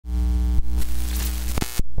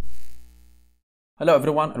Hello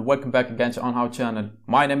everyone and welcome back again to On How channel.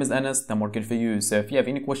 My name is Anas, I'm working for you. So if you have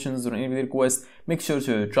any questions or any requests, make sure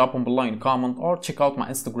to drop them below in comment or check out my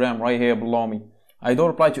Instagram right here below me. I do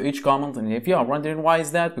reply to each comment, and if you are wondering why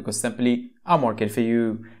is that, because simply I'm working for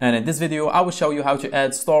you. And in this video I will show you how to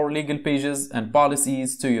add store legal pages and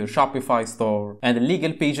policies to your Shopify store. And the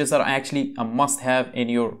legal pages are actually a must-have in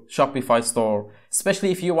your Shopify store,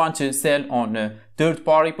 especially if you want to sell on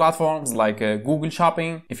third-party platforms like Google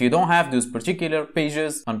Shopping. If you don't have those particular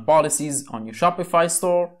pages and policies on your Shopify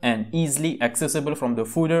store and easily accessible from the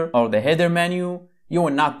footer or the header menu, you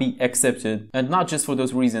will not be accepted. And not just for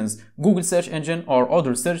those reasons, Google search engine or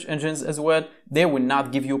other search engines as well, they will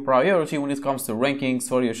not give you priority when it comes to rankings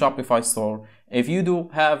for your Shopify store. If you do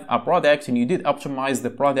have a product and you did optimize the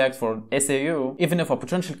product for SEO, even if a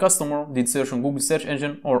potential customer did search on Google search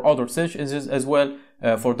engine or other search engines as well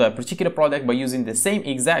for the particular product by using the same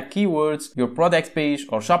exact keywords, your product page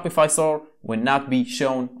or Shopify store will not be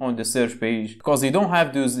shown on the search page because you don't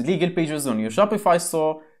have those legal pages on your Shopify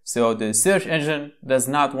store. So the search engine does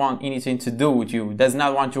not want anything to do with you, does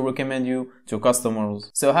not want to recommend you to customers.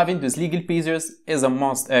 So having these legal pages is a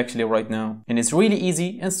must actually right now. And it's really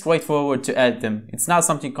easy and straightforward to add them. It's not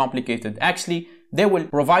something complicated. Actually, they will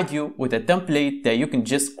provide you with a template that you can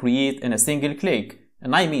just create in a single click.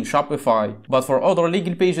 And I mean Shopify. But for other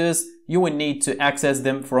legal pages, you will need to access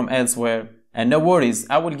them from elsewhere. And no worries,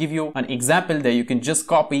 I will give you an example that you can just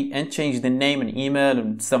copy and change the name and email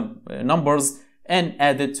and some numbers and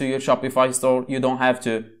add it to your Shopify store. You don't have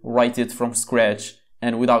to write it from scratch.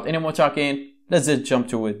 And without any more talking, let's just jump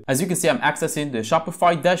to it. As you can see, I'm accessing the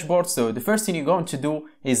Shopify dashboard. So the first thing you're going to do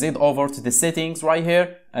is head over to the settings right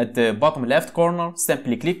here at the bottom left corner.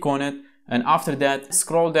 Simply click on it. And after that,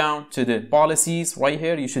 scroll down to the policies right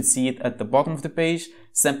here. You should see it at the bottom of the page.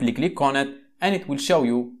 Simply click on it, and it will show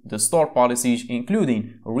you the store policies,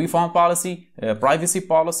 including a refund policy, privacy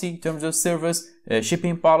policy, terms of service,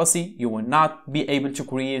 shipping policy. You will not be able to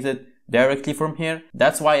create it directly from here.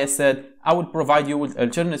 That's why I said I will provide you with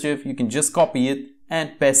alternative. You can just copy it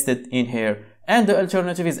and paste it in here. And the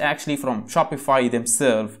alternative is actually from Shopify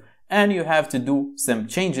themselves. And you have to do some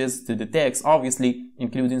changes to the text, obviously,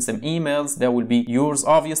 including some emails that will be yours,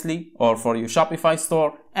 obviously, or for your Shopify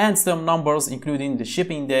store, and some numbers, including the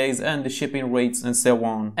shipping days and the shipping rates and so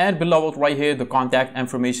on. And below it right here, the contact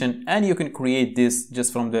information, and you can create this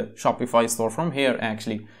just from the Shopify store from here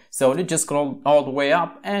actually. So let's just scroll all the way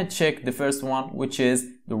up and check the first one, which is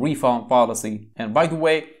the refund policy. And by the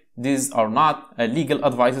way, these are not legal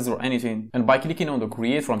advices or anything. And by clicking on the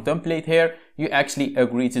create from template here, you actually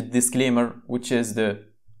agree to disclaimer, which is the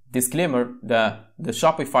disclaimer that the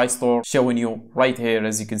Shopify store showing you right here,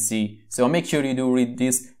 as you can see. So make sure you do read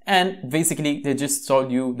this. And basically they just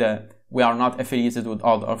told you that we are not affiliated with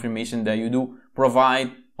all the information that you do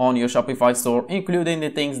provide on your Shopify store, including the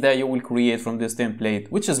things that you will create from this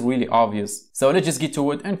template, which is really obvious. So let's just get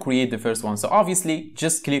to it and create the first one. So obviously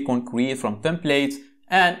just click on create from template.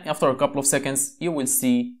 And after a couple of seconds, you will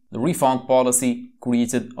see the refund policy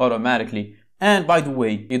created automatically. And by the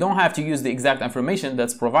way, you don't have to use the exact information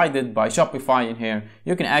that's provided by Shopify in here.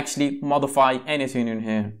 You can actually modify anything in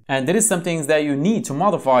here. And there is some things that you need to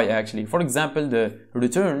modify actually. For example, the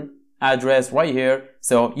return address right here.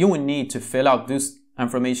 So you will need to fill out this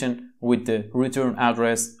information with the return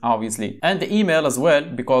address, obviously, and the email as well,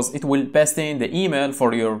 because it will paste in the email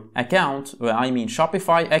for your account, I mean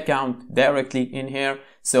Shopify account, directly in here.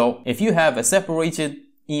 So if you have a separated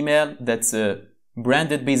email that's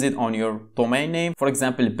branded based on your domain name, for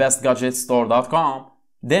example bestgadgetstore.com,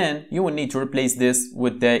 then you will need to replace this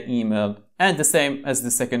with the email, and the same as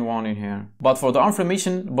the second one in here. But for the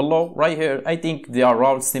information below right here, I think they are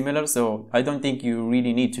all similar, so I don't think you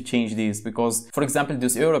really need to change these, because for example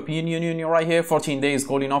this European Union right here, 14 days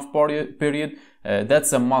cooling off period,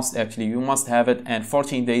 that's a must actually. You must have it, and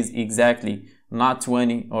 14 days exactly, not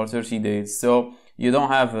 20 or 30 days. So you don't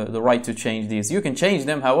have the right to change these. You can change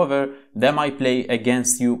them, however they might play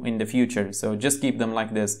against you in the future, so just keep them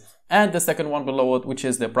like this. And the second one below it, which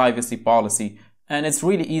is the privacy policy. And it's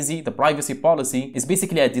really easy. The privacy policy is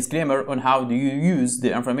basically a disclaimer on how do you use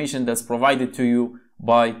the information that's provided to you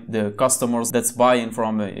by the customers that's buying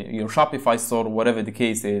from your Shopify store, whatever the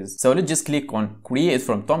case is. So let's just click on create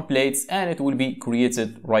from templates, and it will be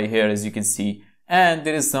created right here, as you can see. And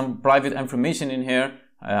there is some private information in here.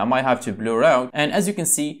 I might have to blur out, and as you can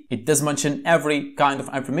see, it does mention every kind of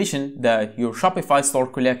information that your Shopify store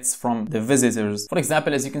collects from the visitors. For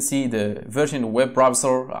example, as you can see, the version, web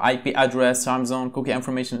browser, IP address, time zone, cookie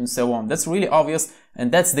information, and so on. That's really obvious,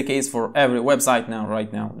 and that's the case for every website now,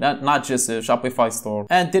 right now, not just a Shopify store.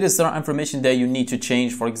 And there is some information that you need to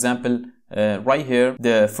change. For example, right here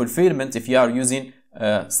the fulfillment. If you are using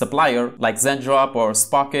supplier like Zendrop or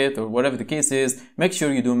Spocket or whatever the case is, make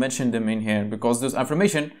sure you do mention them in here, because those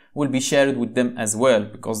information will be shared with them as well,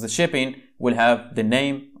 because the shipping will have the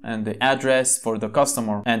name and the address for the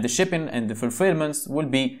customer, and the shipping and the fulfillments will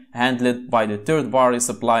be handled by the third-party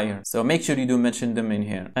supplier. So make sure you do mention them in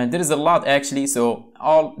here. And there is a lot actually, so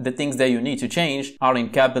all the things that you need to change are in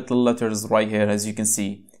capital letters right here, as you can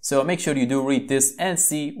see. So make sure you do read this and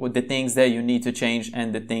see what the things that you need to change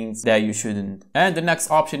and the things that you shouldn't. And the next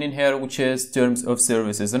option in here, which is terms of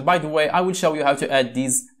services. And by the way, I will show you how to add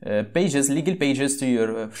these pages, legal pages, to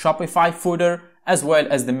your Shopify footer, as well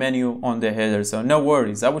as the menu on the header. So no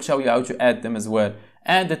worries, I will show you how to add them as well.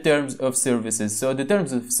 And the terms of services. So the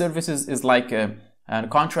terms of services is like a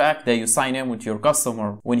contract that you sign in with your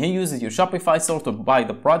customer. When he uses your Shopify store to buy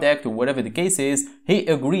the product or whatever the case is, he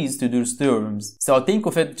agrees to those terms. So think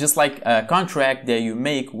of it just like a contract that you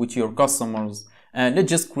make with your customers. And let's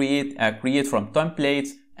just create from template,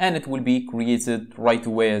 and it will be created right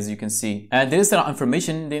away, as you can see. And there is some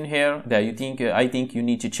information in here that I think you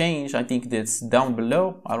need to change. I think that's down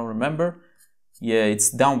below. I don't remember. Yeah, it's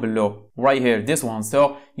down below right here, this one.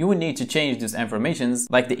 So you will need to change these informations,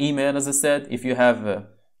 like the email, as I said. If you have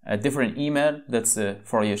a different email that's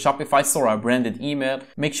for your Shopify store, a branded email,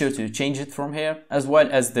 make sure to change it from here, as well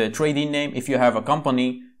as the trading name if you have a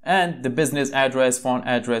company, and the business address, phone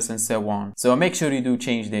address, and so on. So make sure you do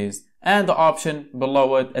change these. And the option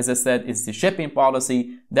below it, as I said, is the shipping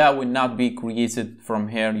policy. That will not be created from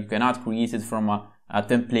here. You cannot create it from a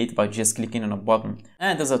template by just clicking on a button.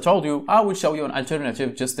 And as I told you, I will show you an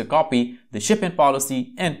alternative just to copy the shipping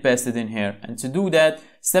policy and paste it in here. And to do that,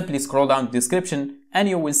 simply scroll down the description and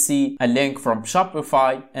you will see a link from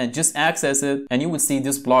Shopify, and just access it, and you will see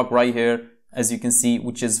this blog right here, as you can see,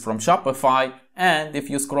 which is from Shopify. And if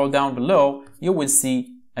you scroll down below, you will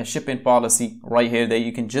see a shipping policy right here that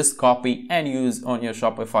you can just copy and use on your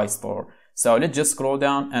Shopify store. So let's just scroll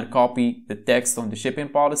down and copy the text on the shipping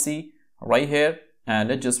policy right here. And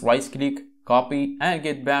let's just right click, copy, and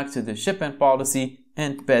get back to the shipping policy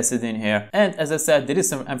and paste it in here. And as I said, there is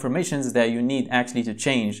some information that you need actually to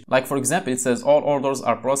change. Like for example, it says all orders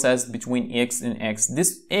are processed between X and X.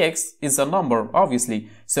 This X is a number, obviously.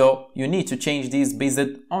 So you need to change these based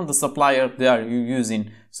on the supplier that you're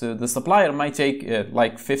using. So the supplier might take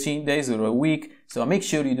like 15 days or a week. So make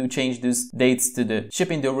sure you do change these dates to the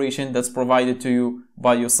shipping duration that's provided to you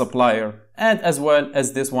by your supplier, and as well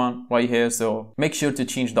as this one right here. So make sure to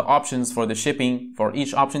change the options for the shipping for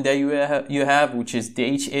each option that you have, which is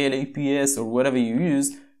DHL, UPS, or whatever you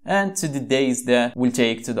use, and to the days that will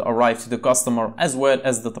take to arrive to the customer, as well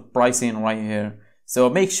as the pricing right here. So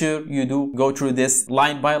make sure you do go through this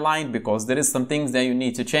line by line, because there is some things that you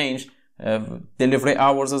need to change. Delivery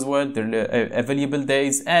hours as well, available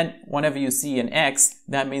days, and whenever you see an X,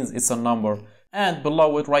 that means it's a number. And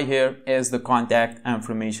below it right here is the contact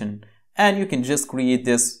information, and you can just create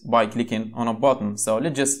this by clicking on a button. So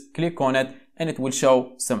let's just click on it, and it will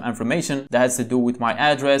show some information that has to do with my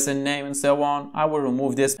address and name and so on. I will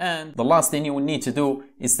remove this, and the last thing you will need to do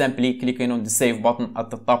is simply clicking on the save button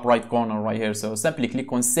at the top right corner right here. So simply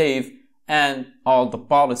click on save, and all the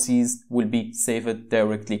policies will be saved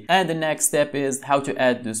directly. And the next step is how to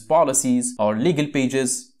add those policies or legal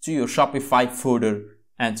pages to your Shopify footer.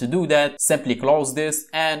 And to do that, simply close this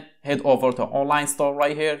and head over to online store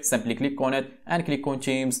right here. Simply click on it and click on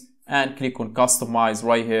themes and click on customize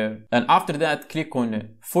right here. And after that, click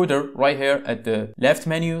on footer right here at the left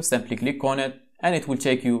menu. Simply click on it and it will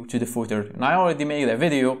take you to the footer. And I already made a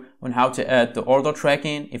video on how to add the order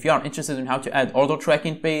tracking. If you are interested in how to add order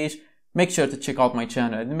tracking page, make sure to check out my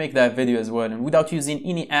channel and make that video as well. And without using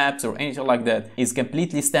any apps or anything like that, it's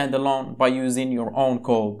completely standalone by using your own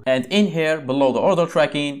code. And in here below the order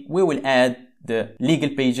tracking, we will add the legal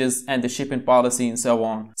pages and the shipping policy and so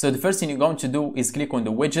on. So the first thing you're going to do is click on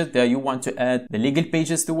the widget that you want to add the legal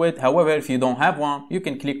pages to it. However, if you don't have one, you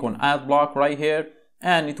can click on add block right here,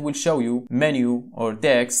 and it will show you menu or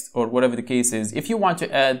text or whatever the case is. If you want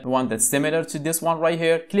to add one that's similar to this one right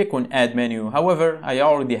here, click on add menu. However, I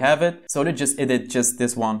already have it, so let's just edit just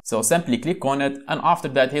this one. So simply click on it, and after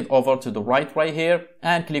that head over to the right here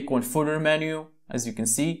and click on footer menu. As you can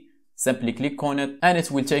see, simply click on it and it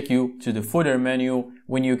will take you to the footer menu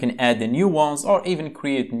when you can add the new ones or even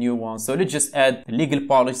create new ones. So let's just add the legal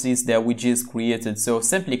policies that we just created. So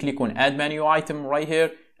simply click on add menu item right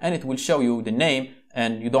here, and it will show you the name,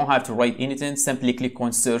 and you don't have to write anything. Simply click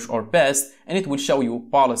on search or paste, and it will show you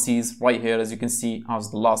policies right here, as you can see as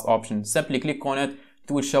the last option. Simply click on it, it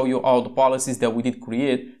will show you all the policies that we did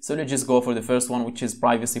create. So let's just go for the first one, which is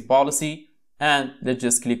privacy policy, and let's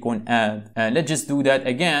just click on add, and let's just do that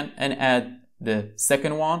again and add the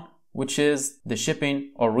second one, which is the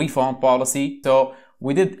shipping or refund policy. So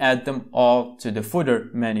we did add them all to the footer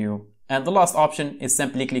menu, and the last option is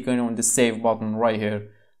simply clicking on the save button right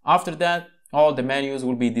here. After that, all the menus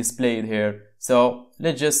will be displayed here. So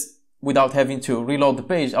let's just, without having to reload the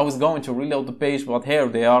page, I was going to reload the page, but here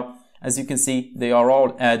they are. As you can see, they are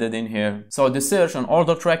all added in here. So the search and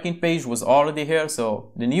order tracking page was already here.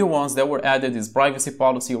 So the new ones that were added is privacy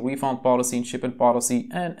policy, refund policy, and shipping policy,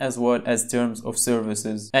 and as well as terms of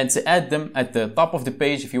services. And to add them at the top of the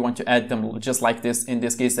page, if you want to add them just like this, in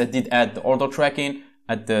this case I did add the order tracking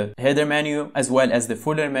at the header menu as well as the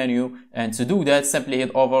footer menu. And to do that, simply head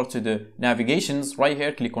over to the navigations right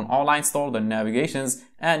here, click on online store, the navigations,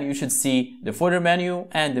 and you should see the footer menu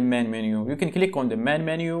and the main menu. You can click on the main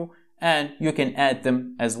menu and you can add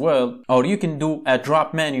them as well, or you can do a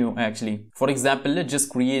drop menu actually. For example, let's just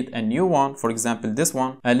create a new one, for example this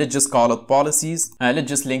one, and let's just call it policies, and let's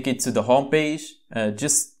just link it to the home page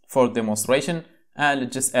just for demonstration, and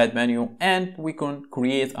let's just add menu, and we can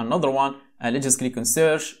create another one, and let's just click on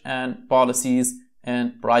search and policies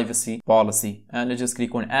and privacy policy, and let's just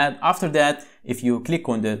click on add. After that, if you click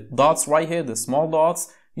on the dots right here, the small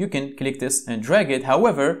dots, you can click this and drag it.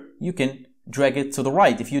 However, you can drag it to the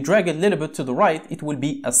right. If you drag it a little bit to the right, it will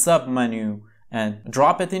be a sub menu, and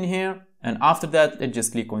drop it in here. And after that, let's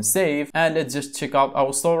just click on save, and let's just check out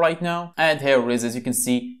our store right now. And here it is. As you can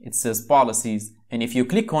see, it says policies, and if you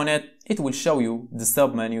click on it, it will show you the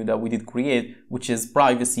sub menu that we did create, which is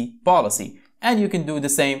privacy policy. And you can do the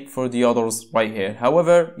same for the others right here.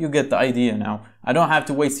 However, you get the idea now. I don't have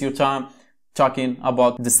to waste your time talking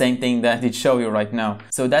about the same thing that I did show you right now.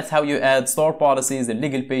 So that's how you add store policies and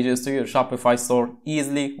legal pages to your Shopify store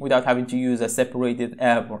easily without having to use a separated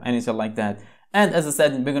app or anything like that. And as I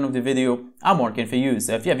said in the beginning of the video, I'm working for you.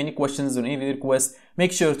 So if you have any questions or any requests,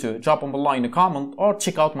 make sure to drop them below in the comment or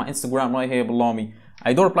check out my Instagram right here below me.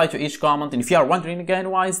 I do reply to each comment, and if you are wondering again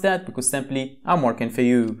why is that, because simply I'm working for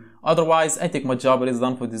you. Otherwise, I think my job is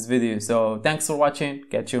done for this video. So thanks for watching.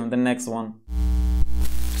 Catch you in the next one.